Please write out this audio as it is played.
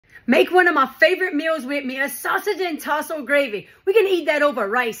Make one of my favorite meals with me, a sausage and tasso gravy. We can eat that over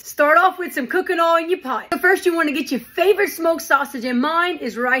rice. Start off with some cooking oil in your pot. So first you want to get your favorite smoked sausage, and mine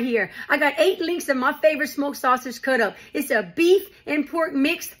is right here. I got 8 links of my favorite smoked sausage cut up. It's a beef and pork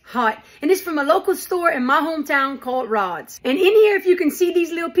mixed hot, and it's from a local store in my hometown called Rod's. And in here, if you can see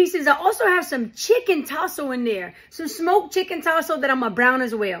these little pieces, I also have some chicken tasso in there. Some smoked chicken tasso that I'm gonna brown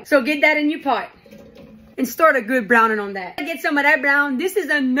as well. So get that in your pot and start a good browning on that. Get some of that brown. This is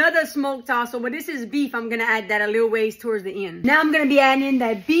another smoked tasso, but this is beef. I'm gonna add that a little ways towards the end. Now I'm gonna be adding in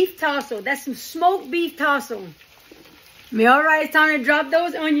that beef tasso. That's some smoked beef tasso. All right, it's time to drop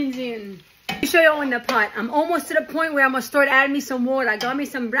those onions in. Let me show you in the pot. I'm almost to the point where I'm gonna start adding me some water. I got me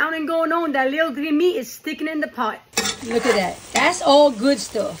some browning going on. That little green meat is sticking in the pot. Look at that. That's all good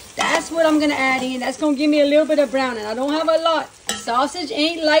stuff. That's what I'm gonna add in. That's gonna give me a little bit of browning. I don't have a lot. Sausage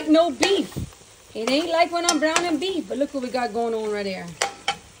ain't like no beef. It ain't like when I'm browning beef, but look what we got going on right there.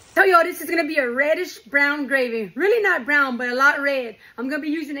 Tell y'all, this is going to be a reddish brown gravy. Really not brown, but a lot red. I'm going to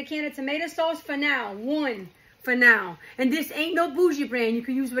be using a can of tomato sauce for now. One for now. And this ain't no bougie brand. You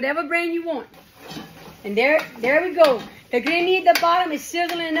can use whatever brand you want. And there we go. The gravy at the bottom is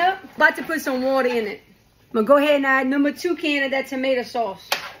sizzling up. About to put some water in it. I'm going to go ahead and add number 2 can of that tomato sauce.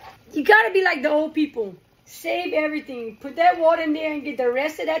 You got to be like the old people. Save everything. Put that water in there and get the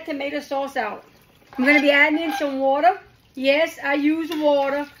rest of that tomato sauce out. I'm going to be adding in some water. Yes, I use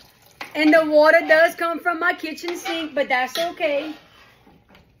water. And the water does come from my kitchen sink, but that's okay.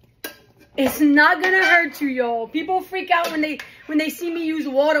 It's not going to hurt you, y'all. People freak out when they see me use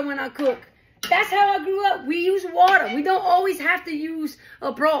water when I cook. That's how I grew up. We use water. We don't always have to use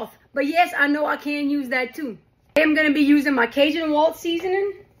a broth. But yes, I know I can use that too. I'm going to be using my Cajun Waltz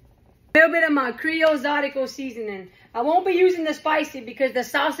seasoning. A little bit of my Creole Zydeco seasoning. I won't be using the spicy because the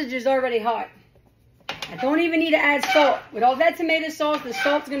sausage is already hot. I don't even need to add salt. With all that tomato sauce, the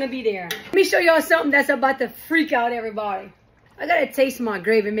salt's going to be there. Let me show y'all something that's about to freak out everybody. I got to taste my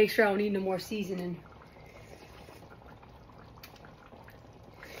gravy and make sure I don't need no more seasoning.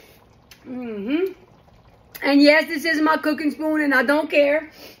 And yes, this is my cooking spoon and I don't care.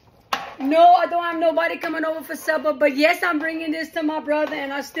 No, I don't have nobody coming over for supper. But yes, I'm bringing this to my brother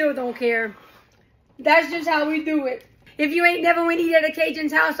and I still don't care. That's just how we do it. If you ain't never went eat at a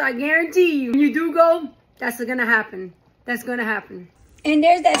Cajun's house, I guarantee you, when you do go, that's gonna happen. That's gonna happen. And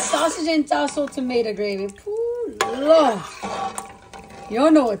there's that sausage and tasso tomato gravy. Ooh, Lord.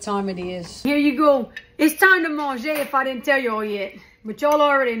 Y'all know what time it is. Here you go. It's time to manger if I didn't tell y'all yet. But y'all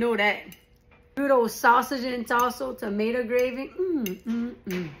already know that. Good old sausage and tasso tomato gravy.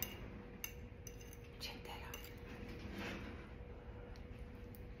 Check that out.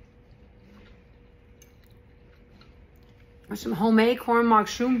 Or some homemade corn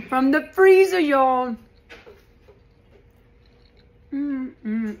mushroom from the freezer, y'all.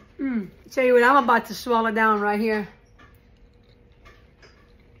 Tell you what, I'm about to swallow down right here.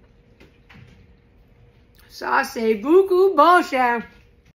 So I say, beaucoup bon chef.